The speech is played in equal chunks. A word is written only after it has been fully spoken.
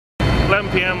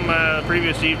11 p.m.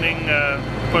 Previous evening,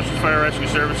 Pushers Fire Rescue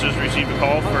Services received a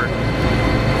call for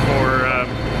a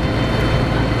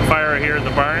fire here in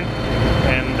the barn,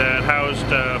 and it housed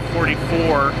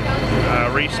 44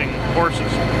 racing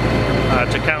horses.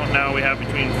 To count now, we have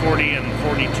between 40 and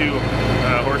 42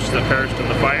 horses that perished in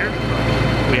the fire.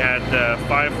 We had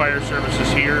 5 fire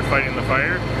services here fighting the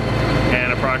fire,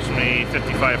 and approximately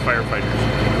 55 firefighters.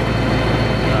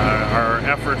 Our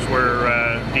efforts were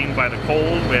deemed by the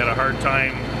cold. We had a hard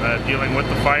time dealing with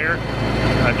the fire,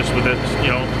 just with it,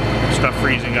 stuff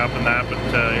freezing up and that, but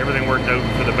everything worked out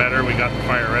for the better. We got the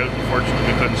fire out.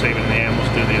 Unfortunately, we couldn't save any animals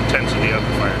due to the intensity of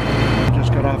the fire.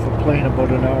 Just got off a plane about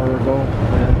an hour ago,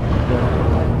 and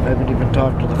I haven't even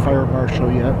talked to the fire marshal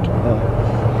yet.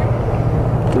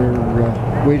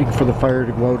 They're waiting for the fire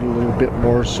to go out a little bit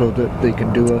more so that they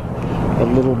can do a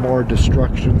little more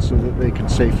destruction so that they can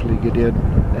safely get in,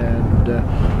 and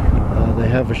they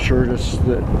have assured us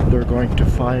that they're going to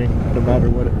find, no matter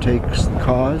what it takes, the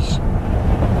cause,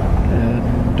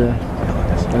 and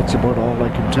that's about all I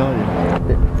can tell you.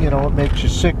 It makes you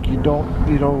sick. We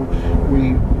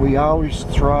always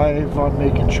thrive on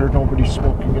making sure nobody's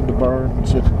smoking in the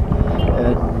barns, and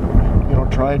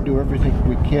try and do everything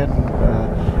we can.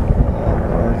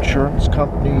 Our insurance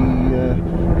company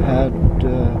had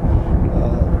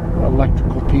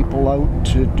electrical people out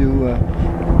to do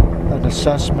an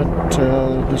assessment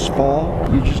this fall.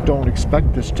 You just don't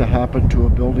expect this to happen to a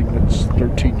building that's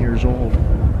 13 years old.